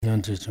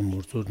그냥 제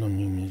모르는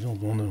님이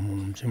좀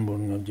오늘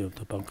침보는 게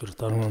없다. 방금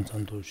다른 건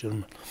잔도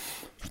싫으면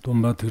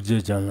돈바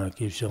들제잖아.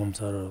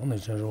 기시험사라. 오늘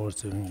저를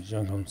월세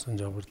장감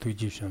선잡을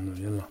뒤집셔는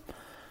일라.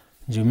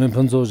 지금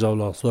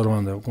편조자라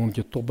소르만데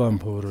공기 또반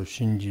보러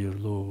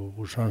신지로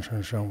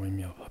우상선상微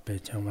妙 北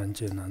疆万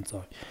劫难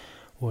遭。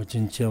我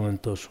今见闻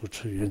得书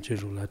持愿解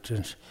如来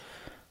真实，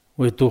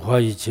为度化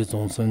一切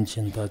众生，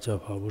请大家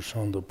发无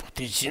上的菩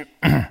提心。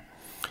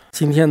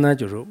今天呢，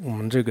就是我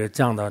们这个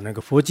讲到那个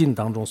佛经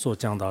当中所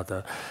讲到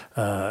的，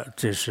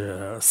这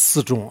是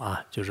四种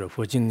啊，就是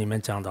佛经里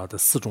面讲到的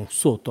四种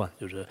缩短，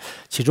就是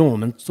其中我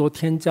们昨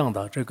天讲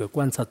到这个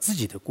观察自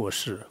己的过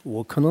失，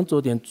我可能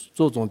昨天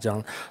着重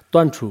讲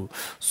断除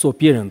说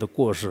别人的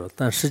过失，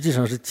但实际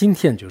上是今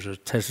天就是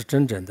才是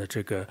真正的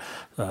这个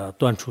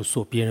断除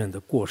说别人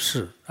的过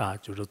失啊，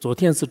就是昨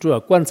天是主要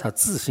观察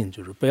自信，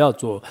就是不要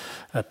做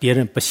别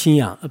人不信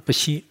仰、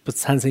不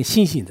产生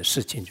信心的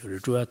事情，就是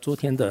主要昨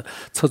天的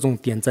侧重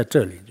点在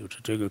这里，就是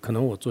这个可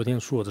能我昨天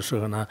说的时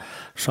候呢，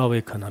稍微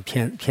可能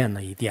偏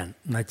了一点。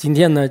那今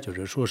天呢，就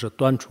是说是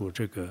断除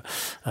这个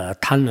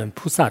谈论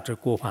菩萨之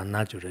过患，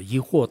那就是疑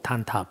惑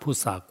坍塌菩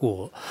萨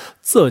过，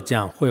则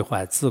将毁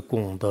坏自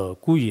功德，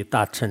故意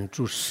大乘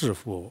诸师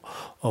父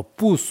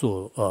不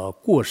所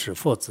过失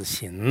佛子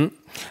行。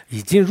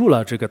已经入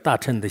了这个大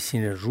乘的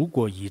新人，如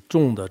果以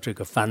重的这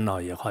个烦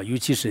恼也好，尤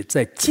其是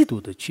在嫉妒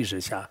的趋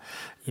势下，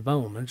一般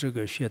我们这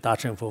个学大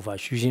乘佛法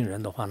修行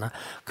人的话呢，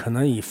可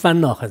能以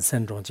烦恼很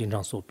深重，经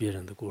常说别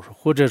人的过失，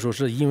或者说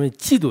是因为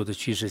嫉妒的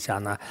趋势下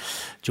呢，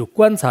就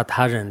观察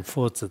他人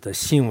佛子的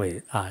行为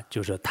啊，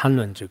就是谈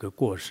论这个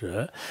过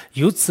失，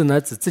由此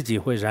呢自己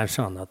会染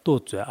上了堕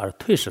罪而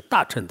退失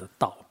大乘的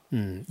道。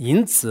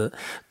因此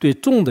对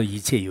众的一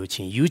切有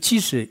情，尤其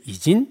是已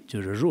经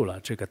就是入了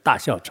这个大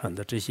小乘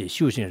的这些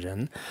修行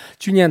人，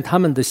就连他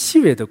们的细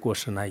微的过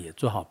失呢，也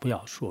最好不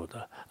要说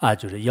的啊，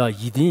就是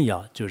一定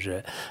要就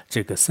是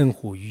这个深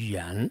护于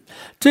言，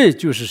这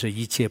就是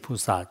一切菩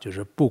萨就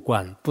是不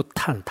管不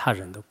谈他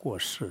人的过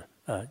失，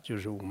就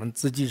是我们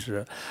自己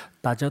是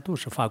大家都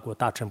是发过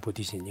大乘菩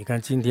提心。你看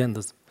今天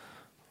的，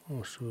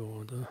我说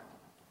我的，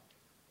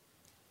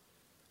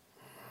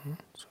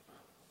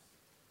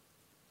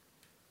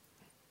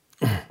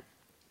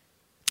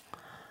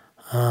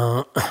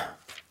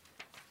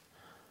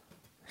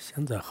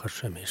现在喝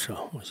水没事，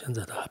我现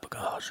在都还不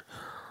敢喝水。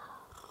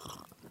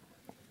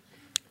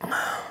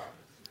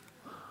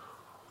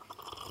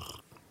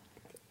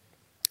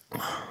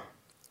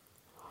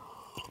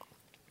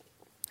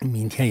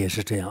明天也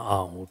是这样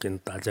啊！我跟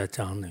大家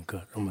讲那个，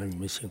如果你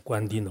们信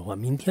观定的话，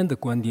明天的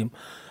观定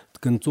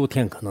跟昨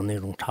天可能内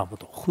容差不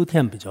多，后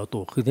天比较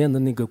多。后天的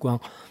那个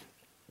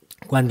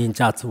观定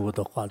加持物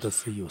的话，都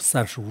是有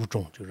35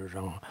种，就是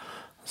让。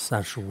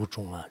35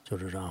种啊，就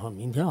是然后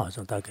明天好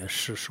像大概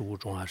15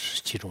种啊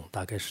，17种，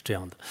大概是这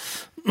样的。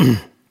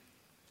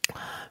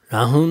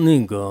然后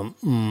那个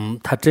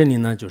他这里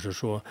呢，就是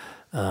说，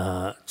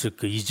这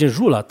个已经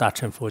入了大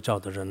乘佛教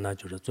的人呢，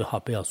就是最好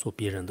不要说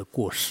别人的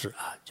过失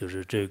啊，就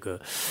是这个，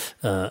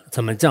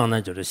怎么讲呢？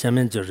就是下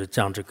面就是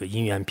讲这个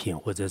因缘品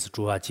或者是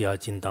诸法纪要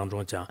经当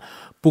中讲，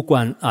不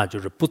管啊，就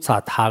是不差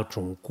他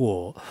种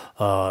过，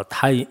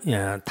他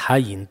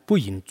应不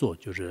应做，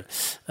就是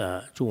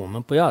就我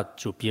们不要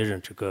就别人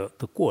这个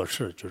的过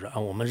失，就是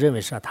我们认为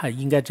是他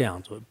应该这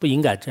样做，不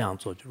应该这样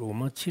做，就是我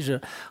们其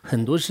实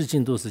很多事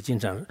情都是经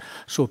常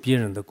说别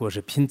人的过失，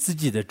凭自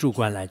己的主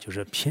观来就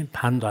是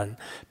判断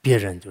别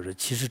人，就是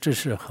其实这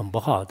是很不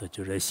好的，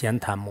就是闲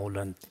谈莫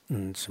论，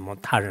什么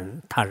他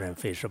人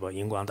非是吧？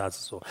印光大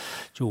师说，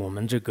就我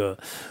们这个。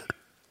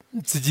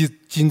自己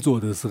静坐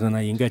的时候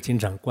呢，应该经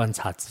常观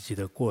察自己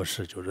的过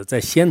失，就是在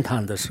闲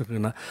谈的时候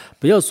呢，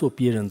不要说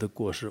别人的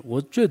过失。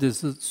我觉得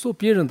是说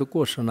别人的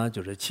过失呢，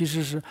就是其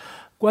实是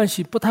关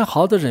系不太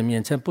好的人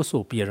面前不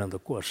说别人的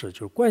过失，就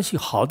是关系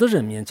好的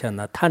人面前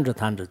呢，谈着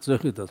最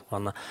后的话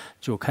呢，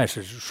就开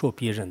始说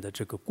别人的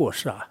这个过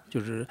失啊，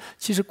就是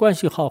其实关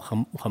系好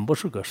很不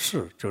是个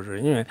事，就是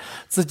因为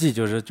自己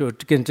就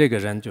跟这个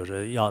人就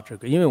是要这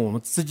个，因为我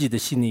们自己的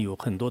心里有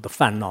很多的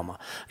烦恼嘛，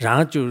然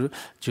后就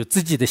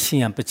自己的心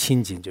眼不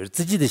清净，就是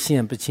自己的心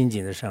眼不清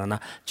净的时候呢，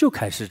就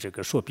开始这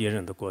个说别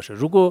人的过失。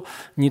如果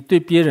你对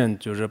别人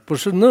就是不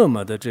是那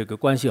么的这个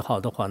关系好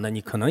的话，那你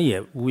可能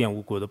也无缘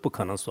无故的不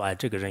可能说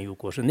这个人有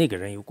过失，那个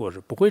人有过失，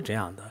不会这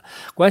样的。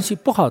关系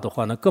不好的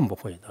话呢，更不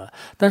会的。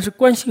但是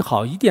关系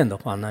好一点的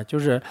话呢，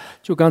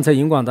就刚才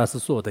印光大师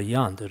说的一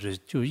样，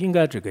就应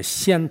该这个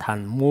闲谈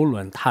莫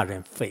论他人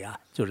非啊。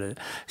就是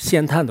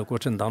闲谈的过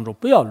程当中，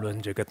不要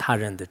论这个他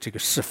人的这个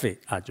是非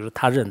啊，就是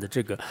他人的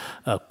这个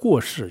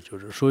过失，就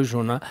是所以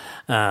说呢，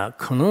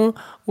可能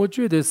我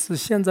觉得是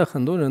现在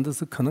很多人都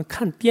是可能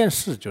看电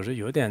视，就是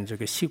有点这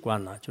个习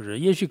惯了，就是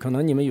也许可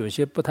能你们有一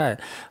些不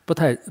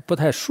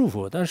太舒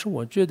服，但是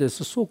我觉得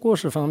是说过失。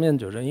事方面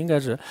就是应该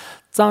是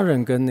藏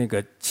人跟那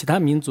个其他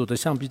民族的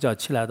相比较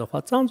起来的话，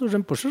藏族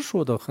人不是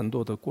说的很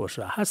多的过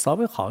失，还稍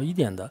微好一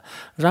点的。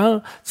然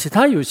后其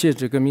他有些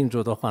这个民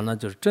族的话呢，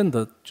就是真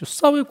的就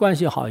稍微关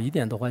系好一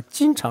点的话，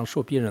经常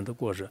说别人的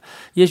过失。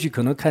也许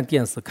可能看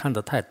电视看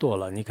的太多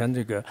了，你看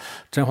这个《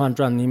甄嬛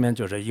传》里面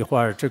就是一会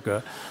儿这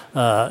个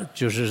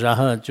就是然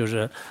后就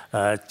是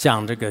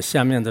讲这个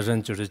下面的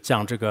人就是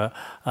讲这个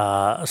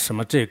什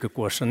么这个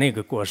过失那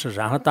个过失，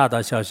然后大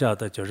大小小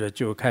的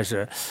就开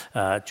始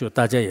就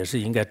大家也是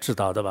应该知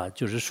道的吧，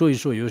就是说一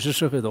说有些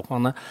时候的话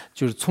呢，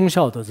就是从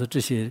小的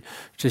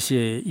这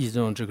些一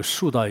种这个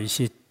受到一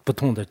些不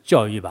同的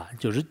教育吧，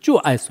就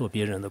爱说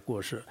别人的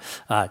过失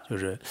啊，就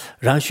是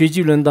然后学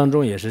记论当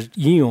中也是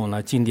引用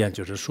了经典，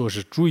就是说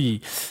是诸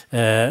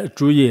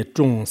业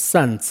众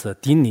三次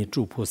顶礼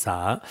诸菩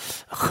萨，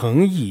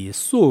恒以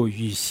所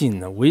欲信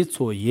呢，为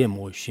错业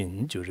莫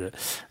寻，就是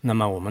那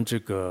么我们这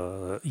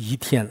个一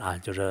天啊，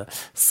就是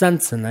三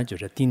次呢，就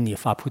是顶礼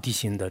发菩提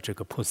心的这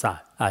个菩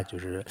萨啊，就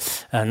是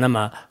那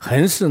么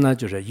恒是呢，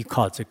就是依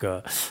靠这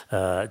个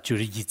就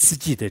是以自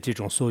己的这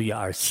种所欲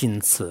而行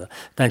持，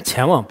但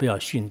千万不要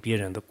寻别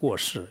人的过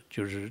失，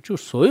就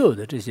所有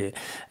的这些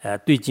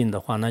对境的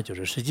话呢，就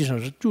是实际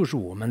上就是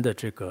我们的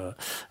这个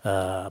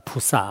菩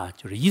萨啊，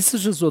就是意思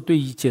是说对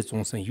一切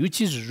众生，尤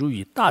其是如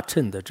于大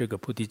乘的这个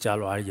菩提伽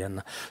罗而言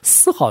呢，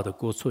丝毫的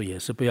过错也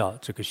是不要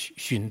这个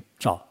寻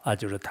找啊，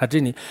就是他这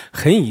里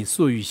恒以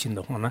所欲行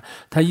的话呢，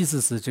他意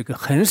思是这个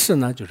恒是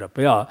呢，就是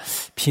不要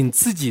凭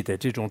自己的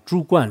这种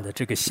主观的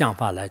这个想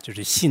法来就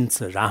是行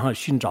持，然后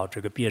寻找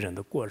这个别人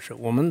的过失。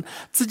我们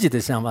自己的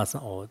想法是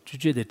就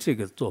觉得这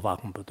个做法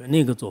很不对，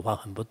那个做法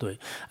很不对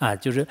啊，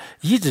就是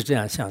一直这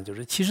样想，就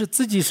是其实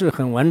自己是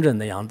很完整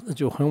的样子，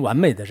就很完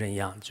美的人一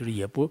样，就是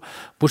也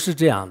不是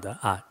这样的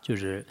啊，就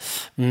是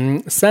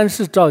三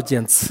世照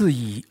见次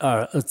以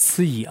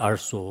而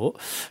说，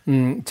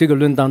这个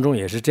论当中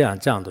也是这样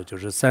讲的，就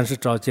是三世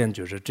照见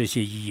就是这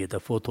些意义的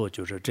佛陀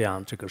就是这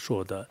样这个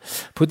说的。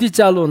菩提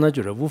伽罗呢，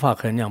就是无法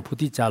衡量菩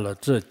提伽罗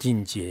这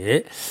境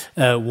界，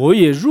我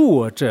也入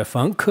我这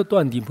方可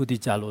断定菩提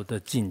伽罗的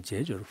境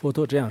界，就是佛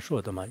陀这样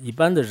说的嘛。一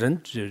般的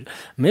人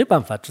没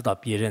办法知道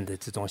别人的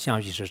这种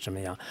相续是什么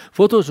样。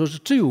佛陀说是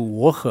只有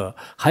我和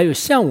还有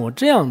像我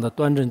这样的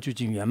端正究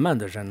竟圆满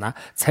的人呢，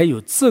才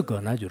有资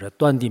格呢，就是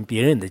断定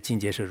别人的境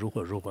界是如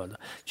何的。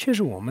确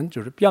实我们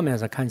就是表面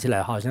上看起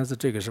来好像是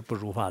这个是不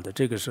如法的，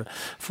这个是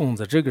疯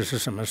子，这个是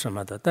什么什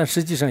么的，但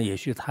实际上也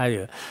许他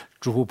也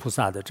诸佛菩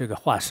萨的这个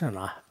化身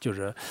啊，就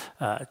是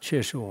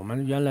确实我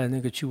们原来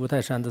那个去五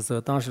台山的时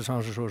候，当时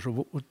上师说是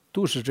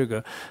都是这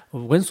个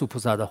文殊菩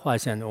萨的化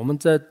身。我们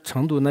在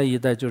成都那一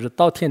带，就是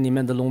稻田里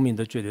面的农民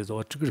都觉得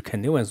说这个是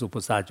肯定文殊菩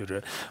萨，就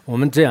是我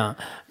们这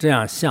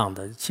样想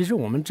的。其实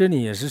我们这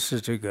里也是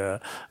这个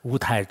五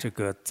台这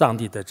个藏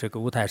地的这个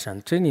五台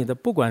山，这里的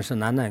不管是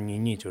男男女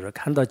女，就是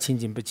看到清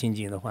净不清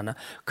净的话呢，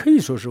可以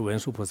说是文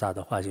殊菩萨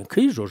的化身，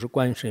可以说是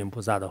观世音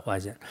菩萨的化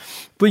身，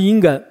不应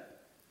该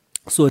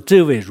所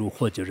这为如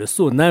何，就是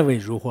所那为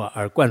如何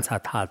而观察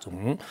他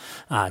中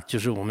啊，就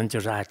是我们就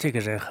是这个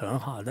人很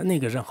好的，那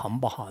个人很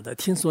不好的，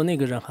听说那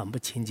个人很不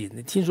清净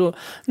的，听说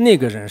那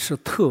个人是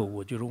特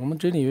务，就是我们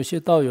这里有些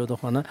道友的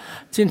话呢，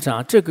经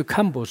常这个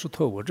堪布是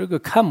特务，这个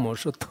堪摩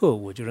是特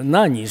务，就是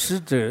那你是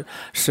这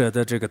舍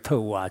的这个特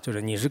务啊，就是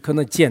你是可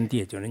能间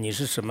谍，就是你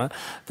是什么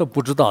都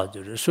不知道，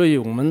就是所以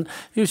我们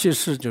有些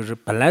事就是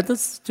本来的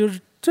就是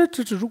这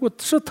如果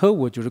是特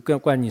务，就是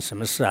关你什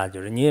么事啊？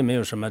就是你也没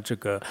有什么这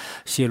个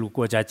泄露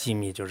国家机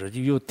密，就是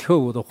有特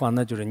务的话，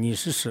那就是你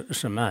是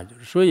什么啊？就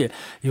是所以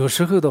有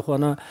时候的话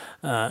呢，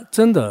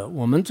真的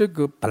我们这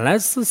个本来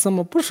是什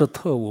么不是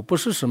特务，不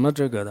是什么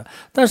这个的，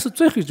但是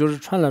最后就是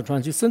传来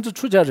传去，甚至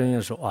出家人也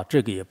说这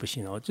个也不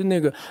行哦，就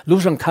那个路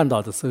上看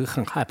到的时候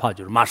很害怕，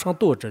就是马上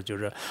躲着，就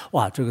是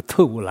这个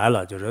特务来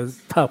了，就是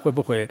他会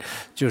不会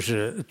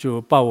就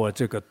把我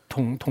这个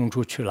捅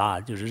出去了，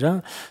就是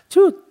让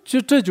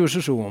这就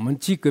是说我们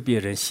极个别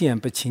人心眼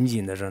不清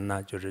净的人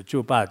呢，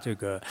就把这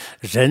个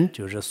人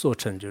就是说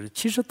成就是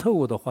其实特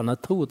务的话呢，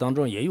特务当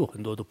中也有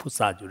很多的菩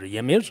萨，就是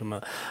也没有什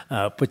么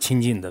不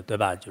清净的，对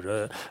吧？就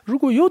是如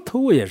果有特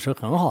务也是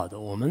很好的，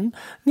我们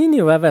里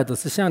里外外都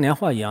是像莲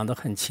花一样的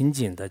很清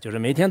净的，就是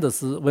每天都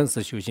是闻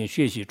思修行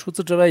学习，除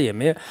此之外也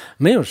没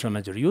有什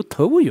么，就是有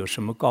特务有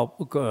什么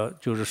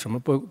就是什么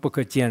不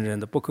可见人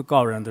的不可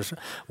告人的事，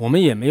我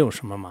们也没有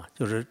什么嘛，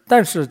就是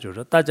但是就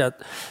是大家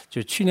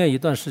就去年一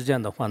段时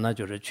间的话，那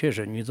就是确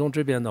实女宗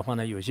这边的话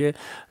呢，有些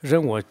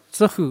人我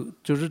之后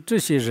就是这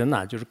些人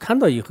呢，就是看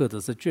到以后都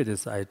是觉得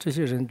是这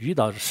些人遇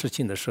到事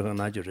情的时候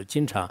呢，就是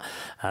经常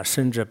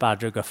甚至把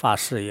这个法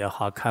师也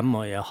好堪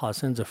摩也好，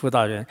甚至辅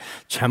导人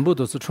全部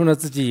都是除了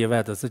自己以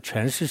外都是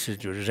全是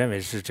就是认为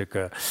是这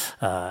个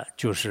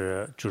就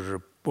是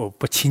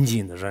不亲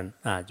近的人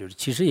啊，就是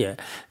其实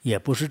也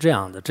不是这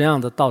样的。这样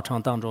的道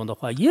场当中的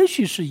话，也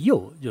许是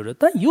有，就是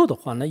但有的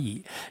话呢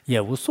也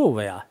无所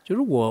谓啊。就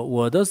是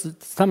我的是，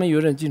他们有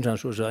人经常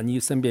说是你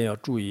身边要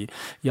注意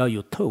要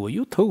有透过，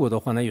有透过的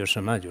话呢有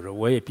什么？就是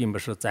我也并不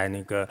是在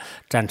那个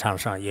战场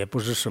上，也不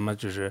是什么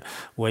就是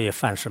我也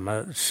犯什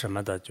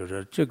么的，就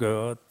是这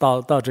个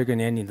到这个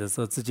年龄的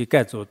时候，自己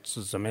该做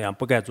是怎么样，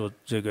不该做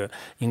这个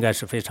应该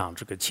是非常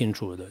这个清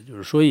楚的。就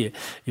是所以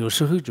有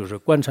时候就是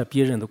观察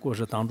别人的过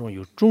程当中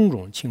有种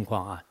种情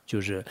况啊，就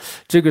是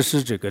这个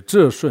是这个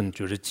哲顺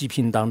就是极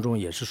品当中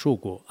也是说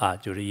过啊，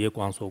就是也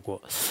光说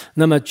过。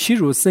那么譬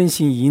如身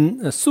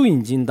心素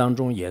印经当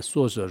中也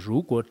说是，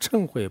如果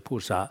称慧菩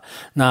萨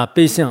那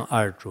背向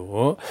而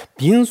着，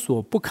并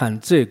所不堪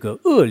这个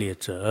恶劣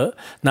者，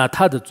那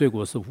他的罪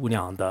过是无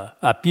量的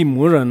啊。比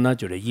某人呢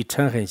就是以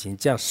嗔恨心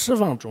将十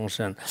方众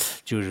生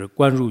就是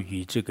关入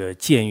于这个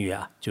监狱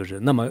啊，就是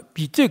那么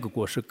比这个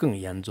过失更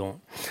严重。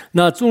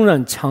那纵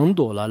然抢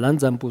夺了拦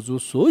占不足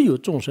所有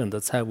众生的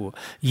财物，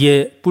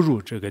也不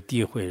如这个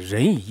诋毁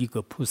人一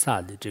个菩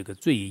萨的这个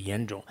罪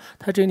严重。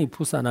他这里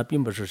菩萨呢，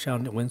并不是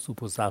像文殊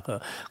菩萨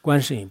和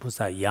观世音菩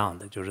萨一样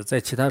的，就是在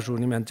其他书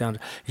里面讲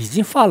已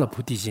经发了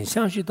菩提心，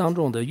相续当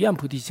中的愿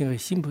菩提心和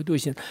心菩提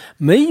心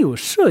没有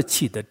舍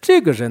弃的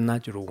这个人呢，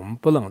就是我们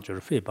不能就是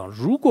诽谤。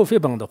如果诽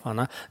谤的话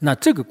呢，那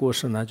这个过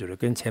失呢，就是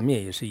跟前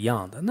面也是一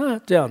样的。那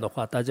这样的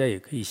话，大家也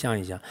可以想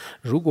一想，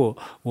如果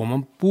我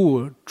们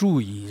不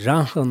注意，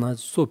然后呢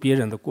做别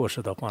人的过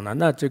失的话呢，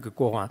那这个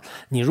过患，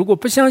你如果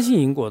不相信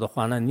因果的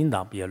话呢，另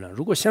当别论；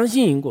如果相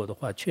信因果的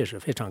话，确实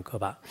非常可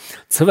怕。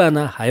此外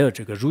呢，还有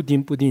这个如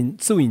定不定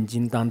咒印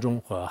经当中，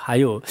和还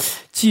有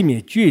寂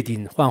灭决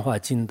定幻化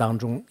经当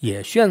中，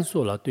也宣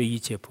说了对一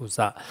切菩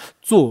萨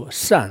做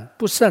善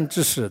不善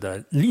之事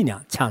的力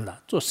量强大。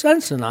做善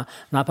事呢，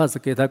哪怕是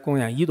给他供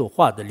养一朵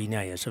花的力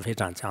量也是非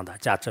常强大，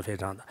价值非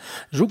常大。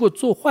如果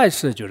做坏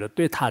事，就是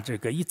对他这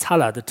个一刹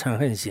那的嗔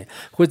恨心，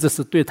或者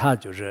是对他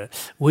就是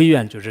违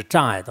愿就是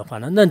障碍的话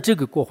呢，那这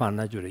个过患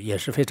呢，就是也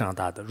是非常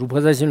大的。如菩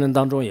萨行论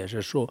当中也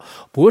是说，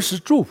博施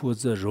祝福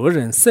者若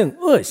人生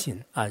恶心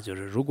啊，就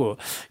是如果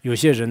有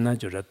些人呢，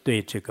就是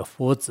对这个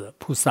佛子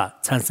菩萨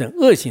产生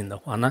恶心的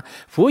话呢，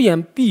佛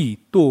言必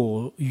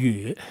堕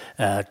于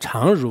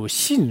常如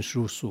信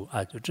书数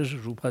啊，就这是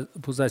如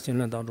菩萨行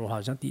论当中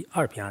好像第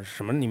2篇还是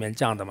什么里面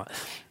讲的嘛。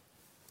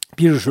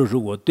比如说，如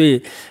果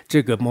对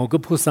这个某个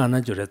菩萨呢，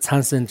就是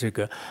产生这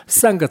个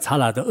3个刹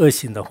那的恶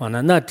心的话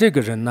呢，那这个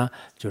人呢，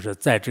就是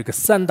在这个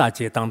3大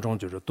劫当中，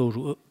就是堕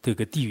入这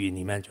个地狱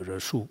里面，就是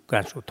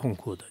感受痛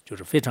苦的，就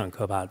是非常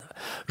可怕的。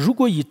如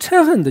果以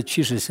嗔恨的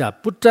趋势下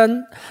不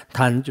沾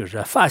谈就是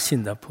发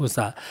心的菩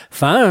萨，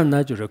反而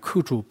呢就是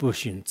口出不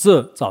逊，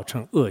则造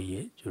成恶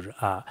业，就是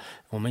啊。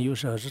我们有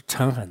时候是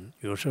嗔恨，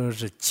有时候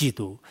是嫉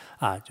妒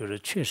啊，就是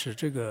确实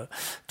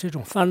这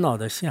种烦恼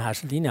的心还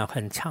是力量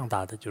很强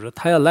大的。就是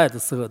他要来的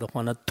时候的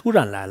话呢，突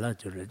然来了，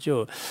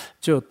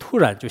就突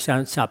然就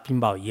像下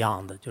冰雹一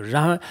样的，就是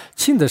然后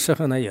轻的时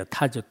候呢，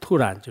他就突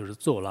然就是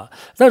走了。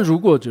但如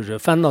果就是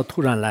烦恼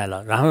突然来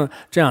了，然后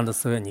这样的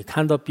时候，你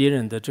看到别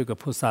人的这个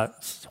菩萨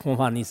弘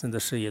法利生的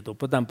事业都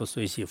不但不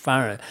随喜，反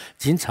而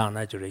经常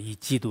呢就是以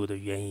嫉妒的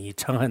原因、以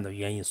嗔恨的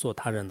原因说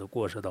他人的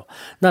过失的，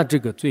那这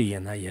个罪业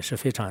呢也是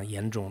非常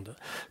严重的。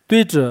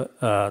对着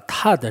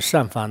他的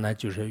善法呢，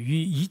就是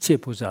与一切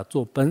菩萨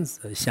做本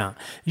色相，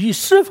与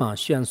十方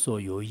宣说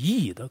有意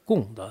义的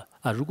功德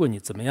啊。如果你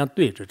怎么样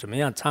对着怎么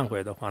样忏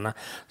悔的话呢，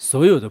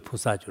所有的菩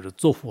萨就是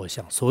做佛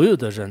像，所有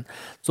的人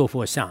做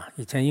佛像。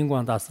以前印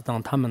光大师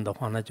当他们的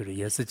话呢，就是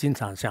也是经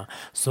常像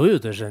所有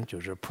的人就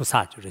是菩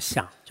萨就是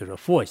像，就是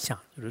佛像，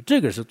就是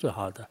这个是最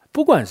好的。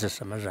不管是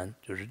什么人，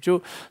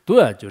就都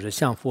要就是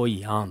像佛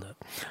一样的。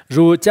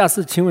如假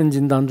使亲闻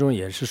经当中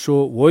也是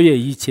说，我也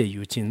一切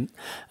有情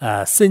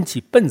升起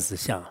本自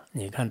相。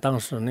你看当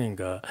时那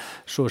个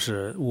说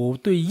是我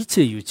对一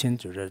切有情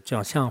就是这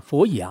样像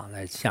佛一样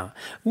来想，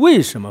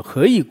为什么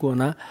何以过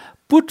呢？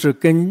不知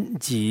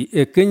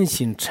根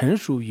性成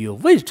熟与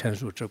未成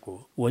熟之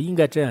果，我应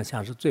该这样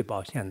想是最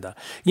保险的。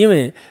因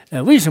为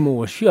为什么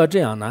我需要这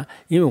样呢？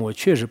因为我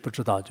确实不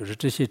知道，就是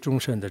这些众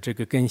生的这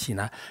个根性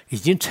呢，已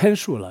经成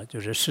熟了，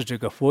是这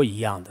个佛一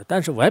样的，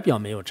但是外表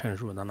没有成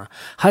熟的呢，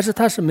还是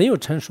他是没有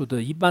成熟的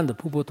一般的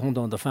普普通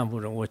通的凡夫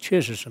人，我确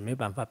实是没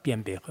办法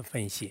辨别和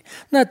分析。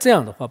那这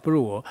样的话，不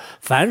如我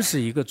凡是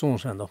一个众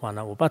生的话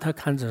呢，我把它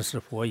看成是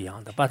佛一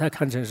样的，把它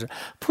看成是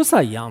菩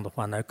萨一样的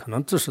话呢，可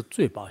能这是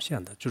最保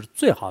险的，就是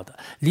最好的，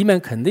里面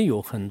肯定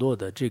有很多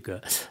的这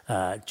个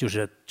就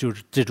是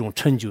这种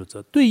成就者，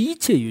对一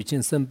切有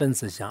情生本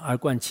自相而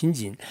观清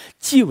净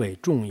极为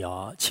重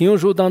要。清幽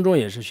书当中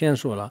也是宣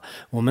说了，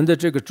我们的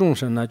这个众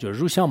生呢，就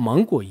如像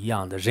芒果一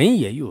样的，人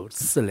也有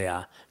4类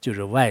啊，就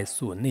是外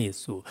宿内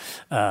宿，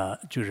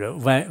就是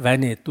外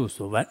内度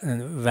宿，外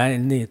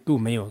内度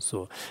没有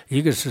宿，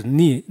一个是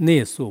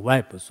内宿外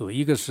不宿，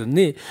一个是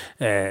内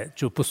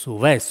就不宿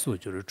外宿，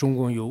就是总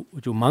共有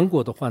就芒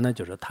果的话呢，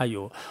就是它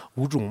有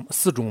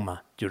4种嘛，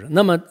就是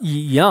那么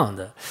一样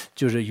的，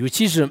就是尤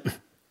其是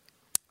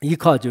依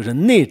靠就是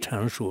内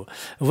成熟，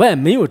外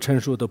没有成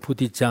熟的菩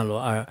提降落，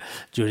而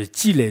就是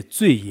积累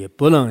罪业，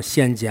不能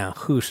先见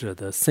后世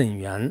的甚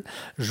缘，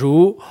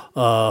如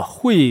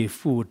恢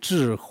复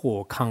智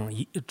或康，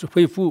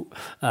恢复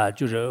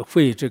就是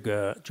会这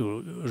个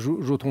就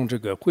如同这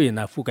个会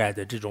呢覆盖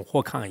的这种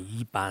或康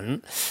一般，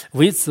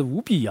为此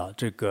无必要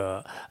这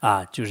个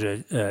就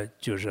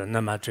是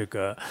那么这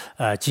个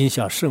谨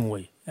小慎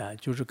微。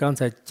就是刚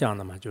才讲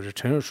的嘛，就是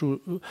情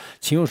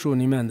有书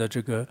里面的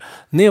这个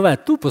内外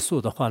都不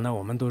素的话，那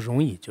我们都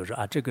容易就是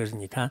这个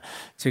你看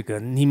这个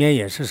里面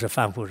也是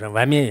凡夫人，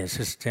外面也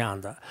是这样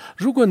的。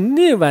如果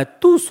内外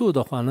都素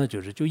的话，那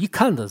就一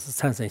看的是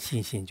产生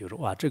信心，就是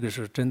哇，这个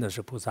是真的是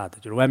菩萨的，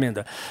就是外面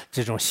的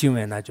这种行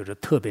为呢，就是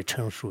特别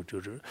成熟。就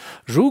是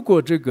如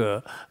果这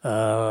个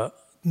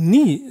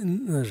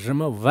什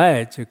么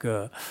外这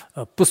个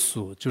不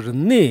素，就是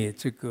内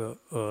这个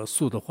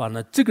素的话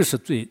呢，这个是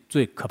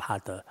最可怕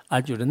的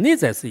就是内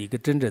在是一个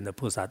真正的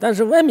菩萨，但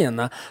是外面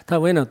呢，他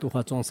为了度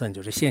化众生，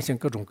就是现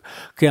各种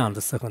各样的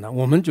时候呢，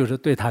我们就是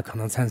对他可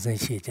能产生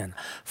邪见的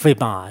诽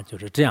谤就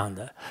是这样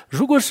的。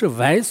如果是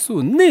外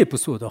素内不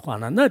素的话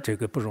呢，那这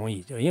个不容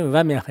易，就因为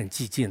外面很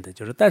激进的，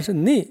就是但是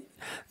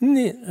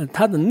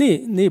它的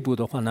内部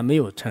的话呢没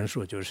有成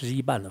熟，就是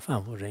一般的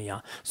凡夫人一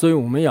样，所以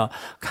我们要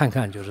看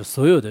看就是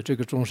所有的这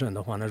个众生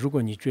的话呢，如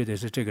果你觉得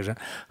是这个人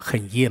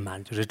很野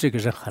蛮，就是这个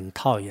人很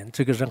讨厌，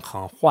这个人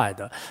很坏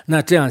的，那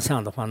这样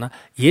想的话呢，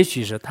也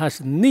许是他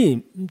是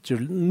就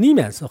是里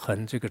面是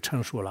很这个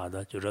成熟了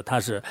的，就是他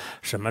是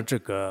什么这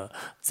个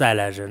再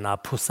来人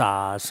菩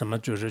萨什么，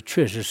就是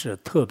确实是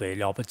特别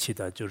了不起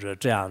的，就是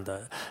这样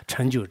的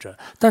成就者。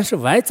但是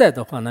外在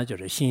的话呢，就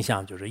是形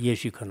象就是也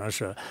许可能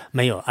是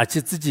没有，而且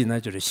自己呢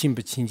就是心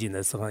不清净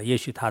的时候，也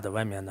许他的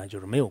外面呢就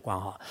是没有管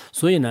好。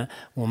所以呢，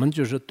我们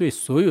就是对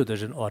所有的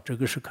人这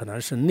个是可能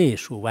是内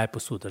素外不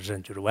素的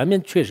人，就是外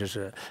面确实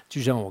是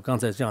就像我刚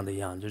才这样的一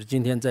样，就是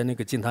今天在那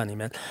个经堂里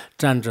面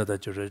站着的，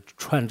就是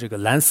穿这个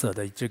蓝色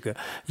的这个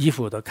衣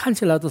服的，看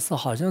起来的是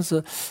好像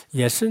是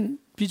也是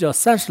比较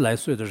30来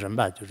岁的人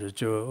吧，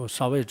就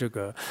稍微这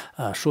个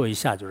说一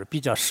下，就是比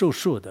较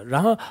瘦的，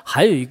然后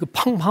还有一个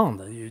胖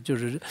的，就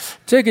是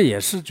这个也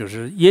是就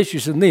是也许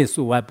是内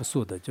素外不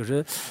素的，就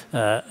是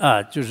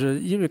就是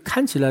因为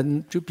看起来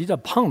就比较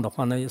胖的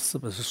话，那是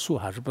不是素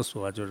还是不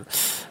素就是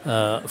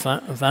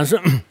反正。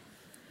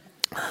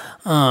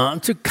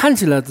这看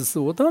起来的是，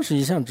我当时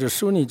一想，这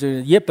说你这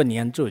也不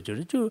念咒，就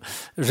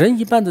人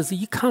一般的是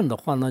一看的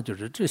话呢，就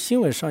是这行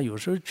为上有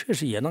时候确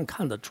实也能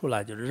看得出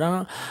来，就是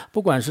让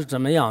不管是怎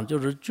么样，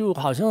就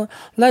好像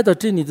来到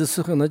这里的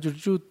时候呢，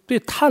就对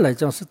他来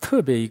讲是特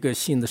别一个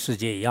新的世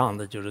界一样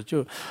的，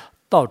就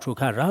到处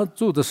看，然后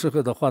住的时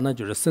候的话呢，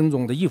就是僧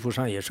众的衣服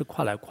上也是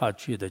跨来跨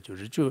去的，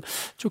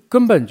就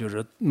根本就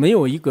是没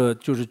有一个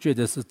就是觉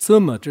得是这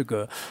么这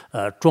个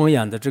庄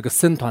严的这个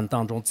僧团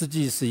当中，自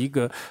己是一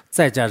个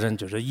在家人，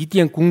就是一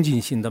点恭敬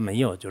心都没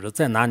有，就是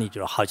在哪里就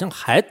是好像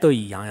还得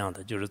一样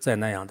的，就是在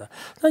那样的。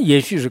那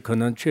也许是可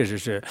能确实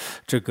是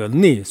这个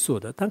内素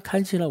的，但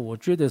看起来我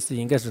觉得是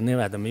应该是内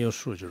外的没有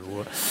数，就是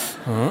我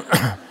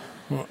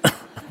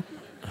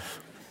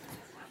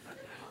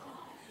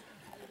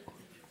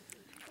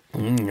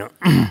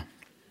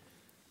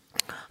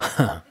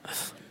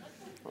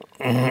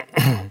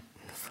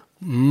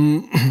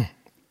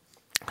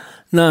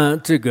那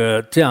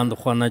这样的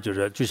话呢，就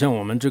是就像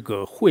我们这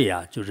个会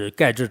就是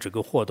盖着这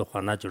个货的话，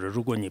那就是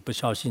如果你不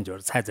小心就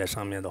是踩在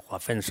上面的话，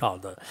焚烧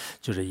的，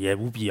就是也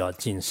务必要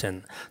谨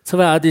慎。此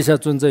外，阿底峡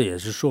尊者也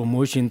是说，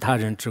莫寻他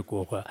人之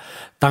过或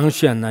当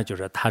选呢，就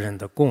是他人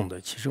的功德。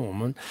其实我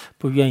们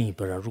不愿意，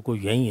不然如果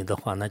愿意的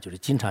话，那就是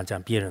经常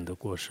讲别人的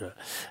故事。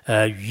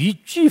于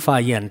具发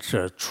言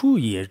者、处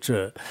业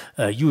者，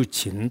有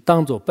情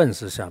当作本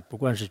事上，不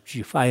管是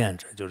具发言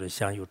者，就是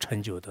想有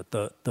成就的、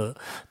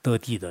得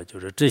地的，就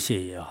是这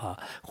些。也好，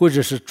或者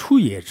是处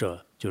业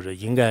者，就是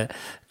应该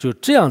就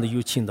这样的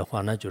有情的话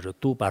呢，就是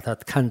都把它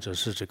看作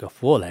是这个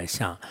佛来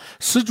想，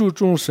施助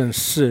众生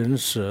是人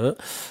时，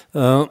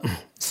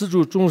施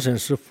助众生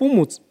是父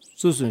母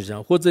子孙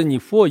相，或者你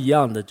佛一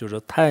样的，就是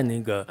太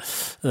那个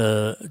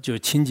就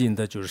亲近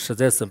的，就是实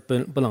在是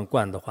不能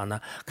惯的话呢，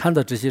看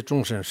到这些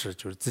众生是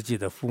就是自己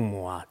的父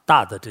母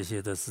大的这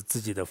些的是自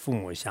己的父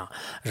母相，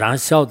然后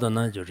小的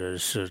呢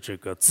是这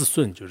个子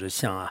孙，就是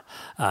像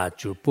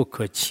就不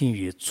可轻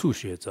于初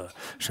学者，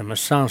什么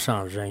上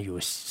人有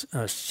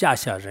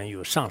下人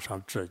有上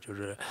智，就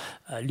是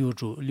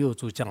六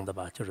祖讲的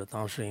吧，就是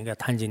当时应该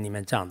坛经里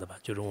面讲的吧，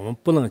就是我们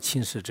不能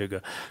轻视这个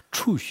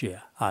初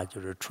学就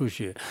是初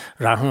学，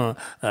然后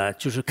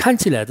就是看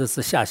起来的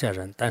是下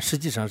人，但实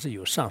际上是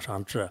有上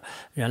智。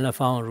原来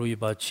法王如意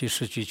宝去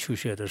市区求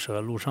学的时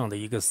候，路上的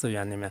一个寺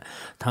院里面，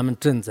他们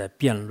正在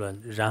辩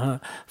论，然后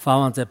法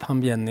王在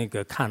旁边那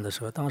个看的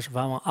时候，当时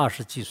法王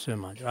20几岁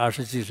嘛，就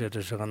20几岁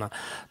的时候呢，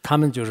他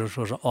们就是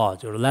说是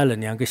就是来了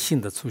2个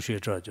新的初学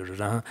者，就是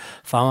然后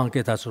法王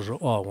给他说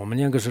我们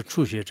2个是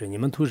初学者，你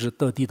们都是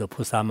得地的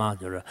菩萨吗？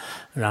就是，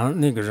然后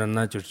那个人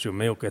呢就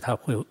没有给他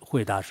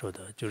回答说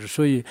的，就是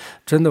所以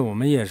真的我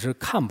们也是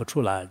看不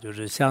出来，就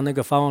是像那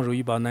个法王如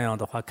意宝那样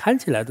的话，看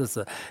起来的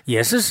是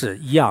也是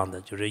一样的，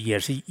就是也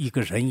是一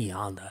个人一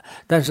样的，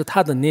但是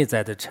他的内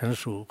在的成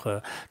熟和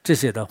这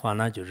些的话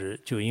呢，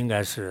就应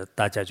该是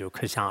大家就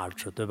可想而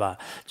知，对吧？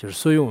就是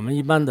所以我们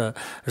一般的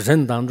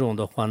人当中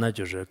的话呢，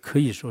就是可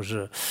以说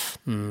是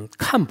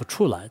看不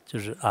出来，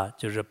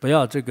就是不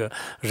要这个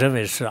认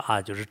为是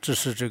就是这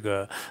是这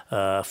个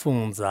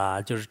疯子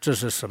啊，就是这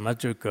是什么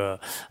这个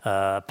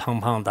胖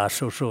胖的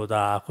瘦瘦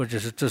的，或者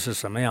是这是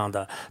什么样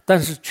的，但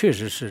是确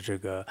实是这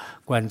个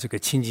关这个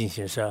清净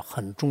心是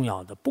很重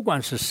要的，不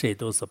管是谁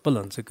都是不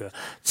能这个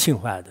轻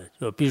坏的。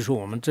就比如说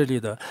我们这里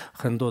的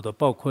很多的，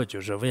包括就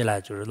是未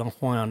来就是能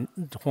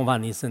弘法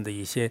利生的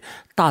一些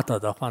大德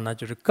的话呢，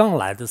就是刚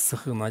来的时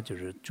候呢，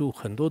就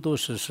很多都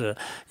是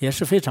也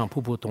是非常普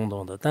普通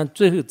通的，但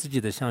最后自己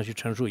的相续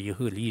成熟以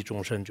后，利益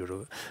众生，就是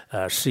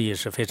事业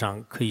是非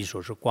常可以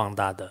说是广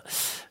大的。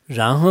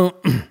然后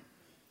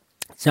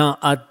像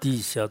阿底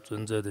小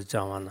尊者的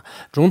讲完了，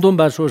中东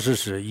版说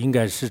是应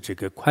该是这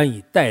个宽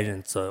以待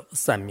人则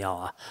善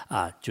妙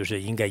就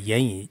是应该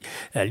严以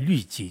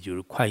律己，就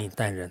是宽以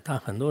待人。但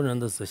很多人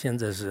的是现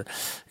在是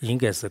应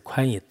该是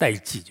宽以待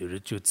己，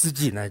就自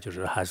己呢就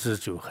是还是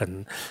就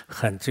很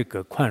这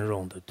个宽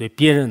容的，对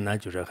别人呢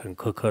就是很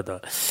苛刻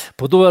的。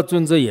不多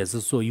尊者也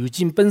是说，有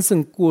尽本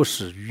身过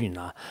失欲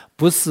呢，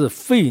不是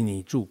非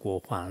你诸过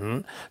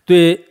患，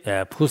对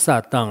菩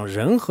萨等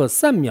任何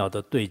善妙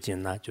的对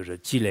境呢，就是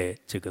积累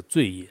这个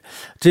罪业，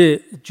这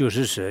就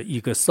是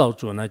一个扫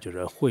帚呢，就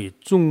是会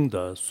众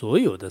的所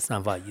有的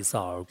善法一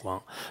扫而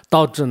光，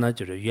导致呢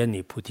就是远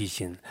离菩提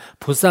心。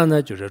菩萨呢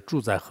就是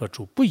住在何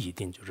处不一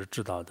定就是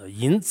知道的，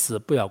因此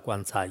不要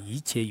观察一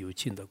切有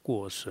情的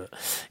过失，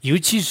尤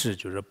其是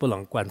就是不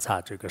能观察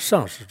这个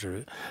上师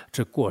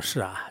这过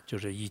失就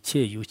是一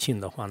切有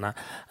情的话呢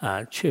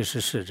确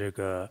实是这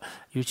个，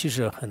尤其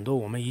是很多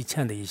我们以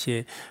前的一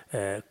些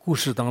故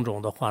事当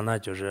中的话呢，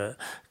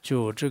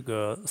就这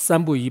个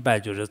三步一拜，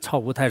就是超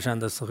五台山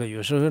的时候，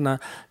有时候呢，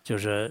就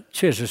是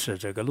确实是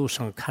这个路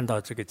上看到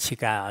这个乞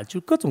丐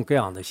就各种各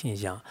样的现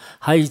象。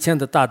还有以前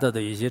的大德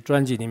的一些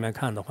传记里面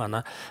看的话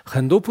呢，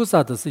很多菩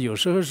萨的是有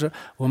时候是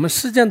我们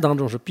实践当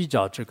中是比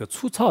较这个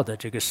粗糙的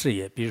这个事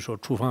业，比如说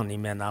厨房里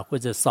面呢，或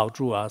者扫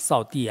帚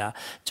扫地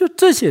就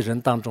这些人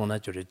当中呢，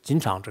就是经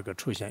常这个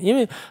出现。因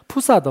为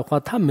菩萨的话，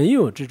他没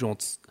有这种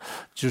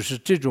就是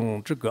这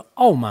种这个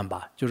傲慢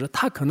吧，就是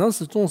他可能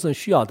是众生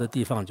需要的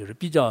地方，就是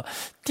比较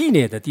低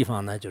劣的地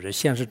方呢，就是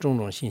现实种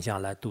种现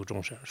象来度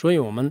众生。所以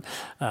我们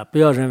不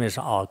要认为是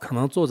可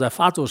能坐在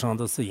法座上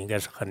的是应该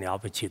是很了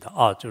不起的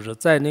就是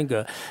在那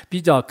个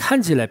比较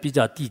看起来比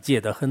较低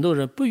阶的，很多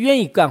人不愿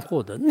意干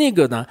活的那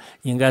个呢，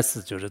应该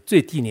是就是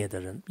最低劣的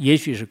人，也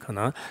许是可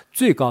能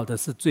最高的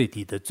是最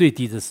低的，最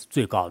低的是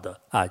最高的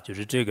就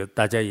是这个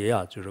大家也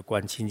要就是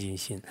观清净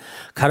心。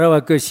卡拉瓦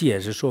戈西也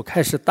是说，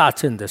开始大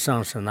乘的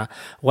上师呢，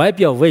外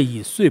表威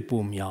仪虽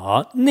不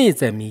妙，内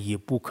在密意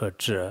不可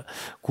知，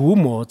故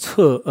莫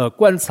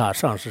观察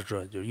上师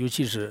者，就尤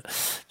其是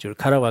就是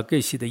卡拉瓦戈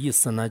西的意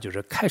思呢，就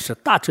是开始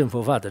大乘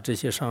佛法的这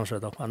些上师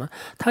的话呢，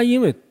他因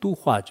为度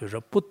化就是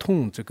不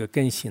同这个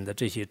根性的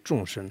这些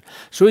众生，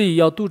所以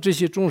要度这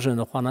些众生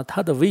的话呢，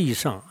他的威仪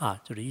上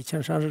就是以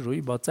前上师如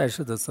意宝在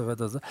世的时候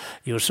的是，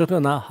有时候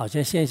呢好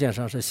像现象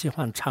上是喜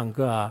欢唱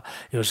歌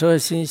有时候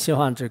喜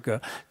欢这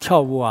个跳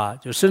舞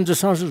就甚至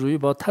上师如意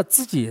宝他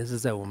自己也是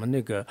在我们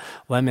那个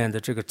外面的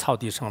这个草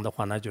地上的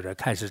话呢，就是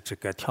开始这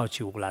个跳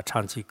起舞来，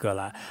唱起歌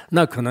来。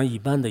那可能一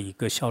般的一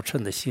个小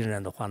乘的新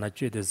人的话呢，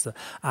绝对是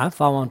按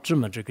法王这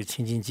么这个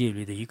清净戒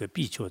律的一个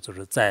必求，就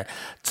是在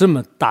这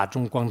么大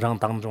众广场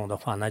当中的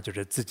话呢，就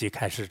是自己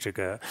开始这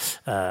个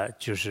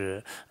就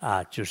是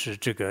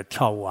这个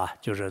跳舞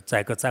就是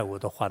载歌载舞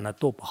的话那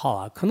多不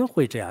好可能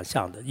会这样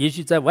想的。也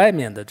许在外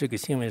面的这个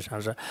行为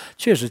上是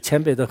确实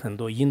前辈的很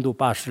多印度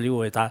86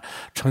位大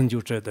成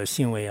就者的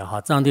行为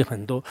藏地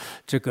很多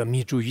这个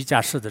密住瑜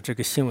伽士的这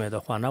个行为的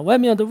话，那外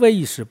面的外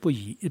意是不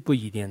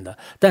一定的，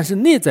但是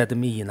内在的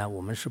密意呢，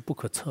我们是不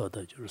可测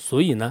的，就是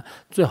所以呢，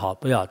最好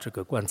不要这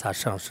个观察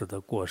上师的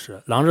过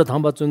失。朗热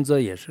唐巴尊者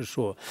也是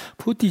说，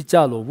菩提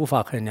伽罗无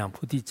法衡量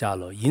菩提伽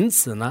罗，因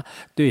此呢，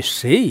对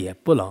谁也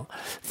不能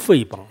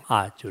诽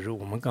谤就是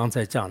我们刚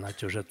才讲的，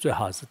就是最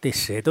好是对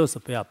谁都是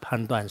不要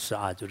判断是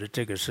就是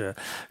这个是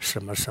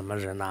什么什么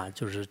人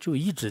就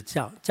一直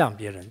讲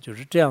别人，就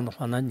是这样的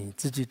话呢，你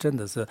自己真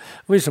的是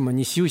为什么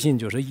你修行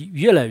就是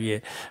越来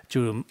越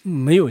就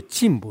没有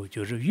进步，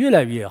就是越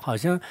来越好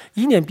像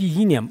一年比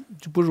一年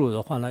就不如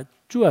的话呢，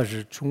主要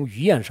是从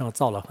语言上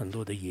造了很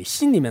多的业，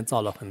心里面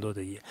造了很多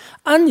的业。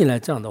按理来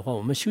讲的话，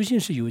我们修行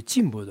是有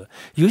进步的，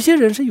有些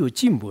人是有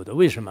进步的，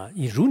为什么？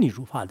你如理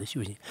如法的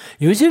修行，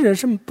有些人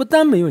是不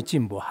但没有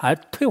进步，还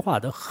退化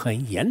的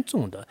很严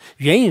重的。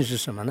原因是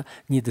什么呢？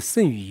你的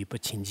身语意不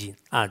清净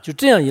就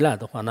这样一来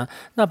的话呢，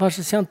哪怕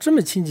是像这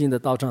么清净的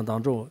道场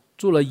当中，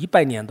做了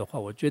100年的话，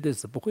我绝对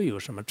是不会有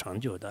什么成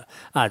就的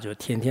啊！就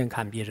天天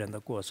看别人的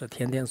过失，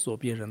天天说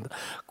别人的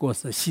过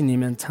失，心里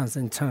面产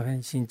生嗔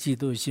恨心、嫉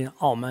妒心、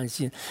傲慢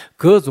心，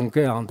各种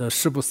各样的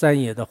十不三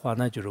业的话，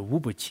那就是无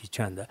不齐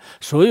全的。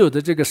所有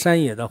的这个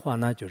三业的话，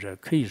那就是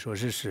可以说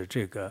是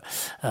这个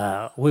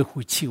微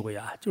乎其微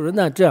啊。就是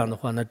那这样的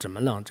话，那怎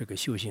么让这个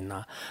修行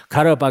呢？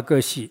卡尔巴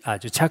格西啊，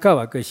就恰卡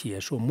瓦格西也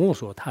说，莫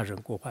说他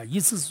人过坏，意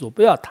思是说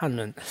不要谈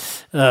论，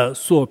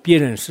说别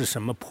人是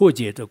什么破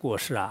戒的过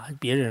失啊，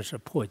别人是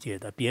破戒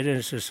的，别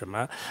人是什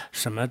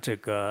么这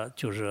个，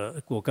就是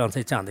我刚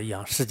才讲的一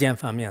样，时间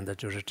方面的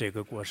就是这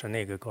个过失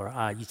那个过失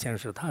啊，以前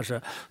是他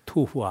是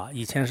屠夫啊，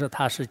以前是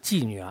他是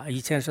妓女啊，以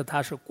前是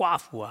他是寡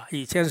妇啊，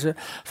以前是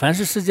凡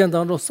是事件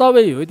当中稍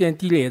微有一点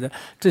低劣的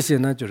这些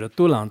呢，就是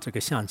都让这个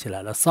想起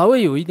来了，稍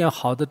微有一点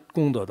好的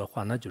功德的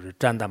话，那就是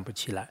沾担不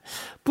起来，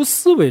不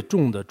视为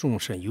重的众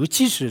生，尤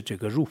其是这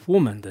个入佛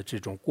门的这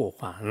种过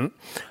患。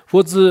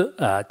佛子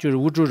就是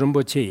无住仁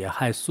波切也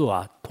还说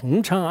啊，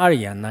通常而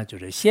言呢，就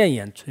是闲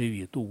言碎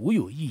语都无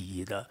有意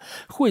义的，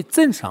会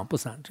增上不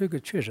散。这个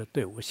确实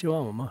对，我希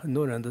望我们很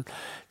多人的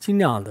尽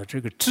量的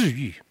这个治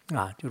愈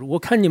啊，就是我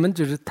看你们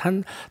就是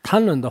谈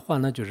论的话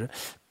呢，就是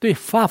对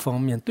法方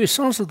面、对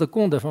上师的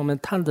功德方面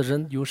谈的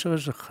人，有时候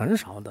是很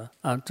少的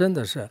啊，真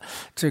的是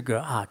这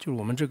个啊，就是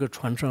我们这个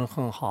传承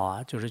很好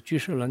啊，就是居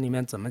士论里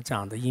面怎么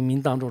讲的，移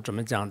民当中怎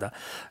么讲的，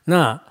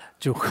那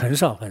就很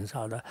少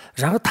的。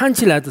然后谈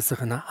起来的时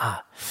候呢，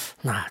啊，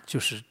那就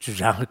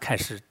然后开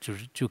始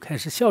就开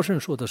始小声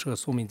说的时候，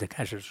说明就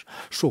开始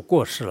说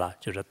过失了，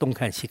就是东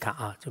看西看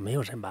啊，就没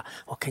有人吧。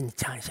我跟你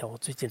讲一下，我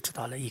最近知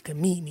道了一个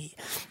秘密，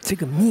这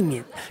个秘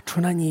密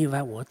除了你以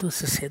外，我都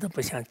是谁都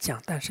不想讲，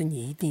但是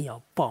你一定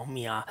要报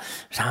名啊。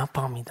然后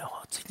报名的话，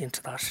我最近知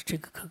道是这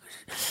个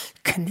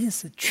肯定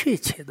是确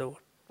切的。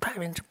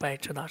100%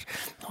知道是，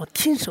我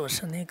听说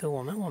是那个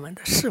我们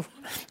的师父，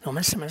我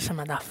们什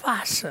么的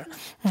法师，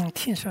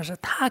听说是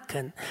他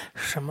跟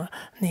什么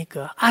那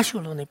个阿修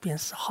罗那边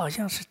是好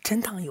像是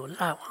真当有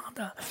来往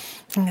的，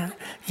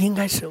应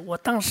该是我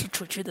当时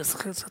出去的时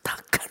候，是他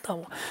看到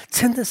我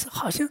真的是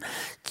好像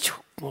就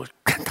我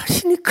看他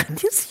心里肯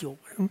定是有，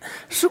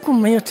如果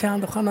没有这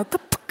样的话呢，他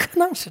不可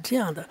能是这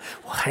样的。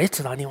我还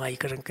知道另外一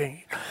个人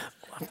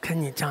我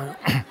跟你讲。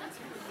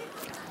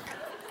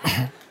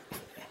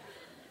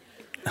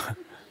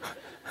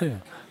哎呀，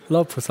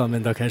老菩萨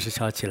们都开始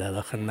笑起来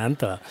了，很难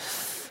得。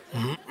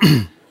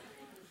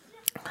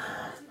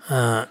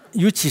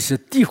尤其是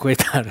诋毁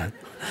他人，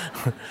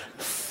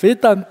非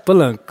但不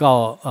能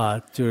高啊，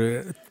就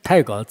是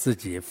太高自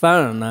己，反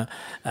而呢，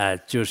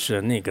就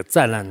是那个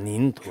在难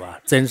领土啊，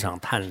增上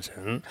贪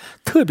人，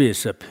特别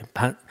是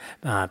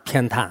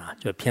偏袒啊，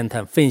就偏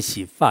袒分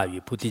析法语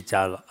菩提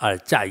伽罗而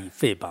加以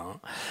诽谤，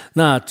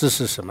那这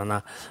是什么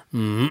呢？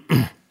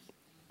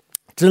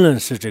只能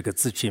是这个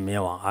自取灭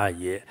亡而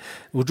已。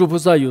无住菩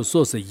萨有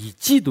说是以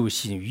嫉妒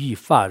心于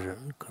法人，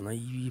可能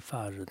于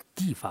法人、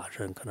地法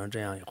人，可能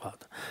这样一话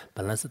的。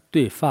本来是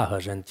对法和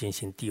人进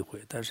行诋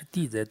毁，但是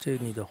地在这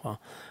里的话，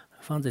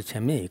放在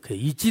前面也可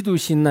以。以嫉妒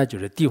心呢，就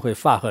是诋毁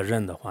法和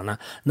人的话呢，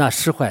那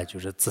释怀就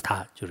是自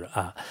他，就是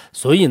啊。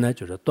所以呢，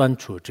就是端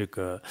出这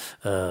个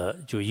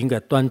就应该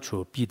端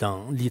出必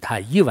当利他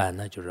以外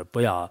呢，就是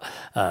不要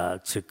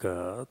这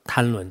个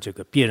谈论这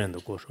个别人的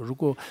过失。如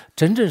果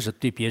真正是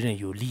对别人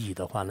有利益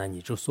的话呢，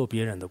你就说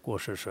别人的过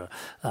失是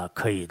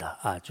可以的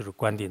啊。就是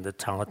观点的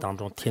场合当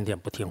中，天天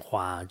不听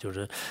话，就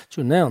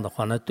那样的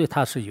话呢，对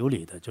他是有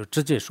利的。就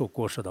直接说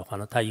过失的话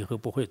呢，他以后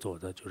不会做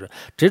的。就是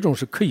这种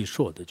是可以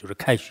说的，就是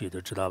开虚。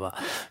知道吧？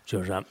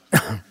就是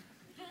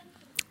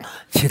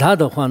其他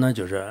的话呢，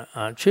就是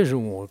确实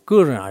我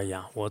个人而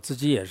言，我自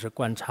己也是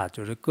观察，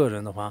就是个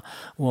人的话，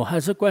我还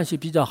是关系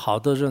比较好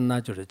的人呢，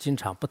就是经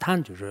常不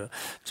谈就是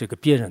这个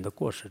别人的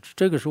过失，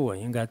这个是我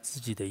应该自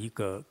己的一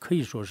个可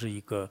以说是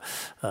一个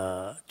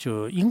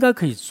就应该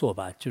可以做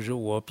吧，就是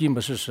我并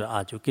不是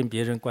就跟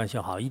别人关系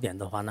好一点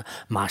的话呢，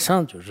马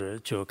上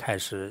就开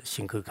始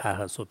信口开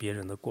河说别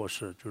人的过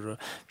失，就是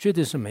绝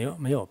对是没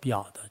有必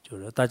要的，就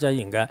是大家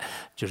应该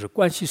就是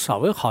关系稍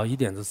微好一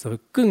点的时候，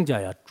更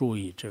加要注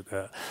意这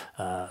个。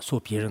说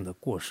别人的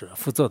过失，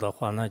否则的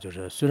话呢，就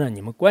是虽然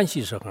你们关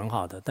系是很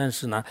好的，但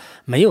是呢，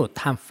没有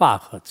谈法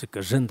和这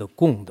个人的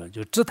功德，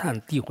就只谈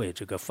诋毁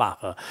这个法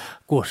和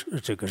过失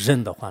这个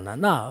人的话呢，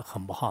那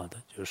很不好的。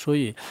就所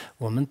以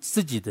我们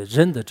自己的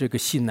人的这个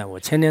心呢，我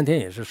前2天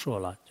也是说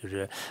了，就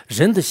是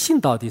人的心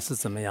到底是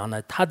怎么样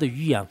呢？他的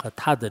语言和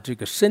他的这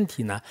个身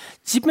体呢，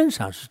基本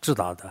上是知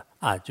道的。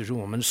就是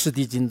我们《释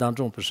谛经》当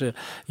中不是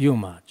有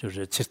嘛，就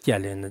是七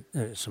点零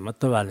的什么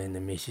德瓦人的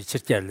梅西，七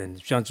点零的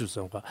像这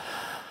种话。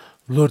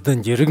罗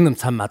登就这个能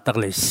参嘛得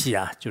来西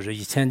啊，就是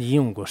以前你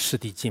用过《释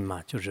谛经》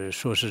嘛，就是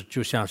说是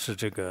就像是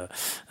这个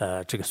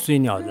水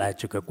鸟来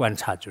这个观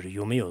察，就是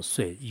有没有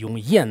水，用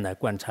眼来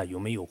观察有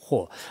没有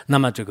火。那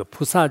么这个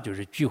菩萨就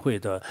是聚会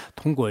的，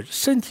通过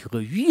身体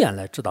和语言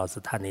来知道是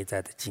他内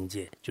在的境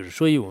界。就是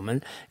所以我们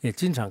也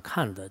经常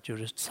看的，就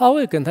是稍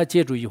微跟他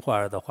接触一会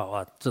儿的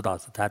话，知道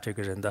是他这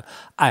个人的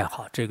爱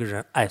好，这个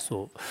人爱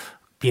所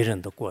别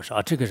人的过失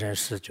啊，这个人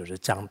是就是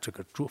讲这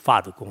个诸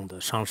法的功德、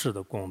上师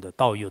的功德、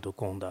道友的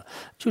功德，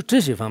就这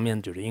些方面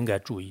就是应该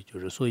注意，就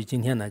是所以今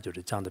天呢就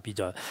是讲的比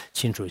较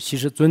清楚。其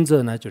实尊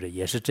者呢就是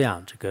也是这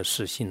样这个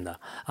实行的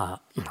啊。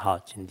好，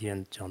今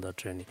天讲到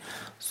这里。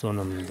所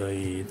能得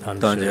以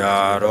当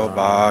家罗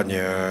巴尼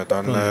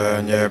当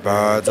能尼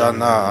巴赞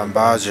那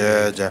巴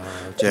谢杰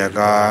杰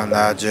嘎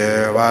那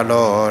杰瓦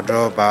罗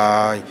周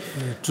巴，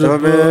周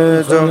比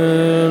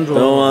周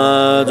中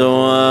啊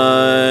中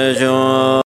啊兄。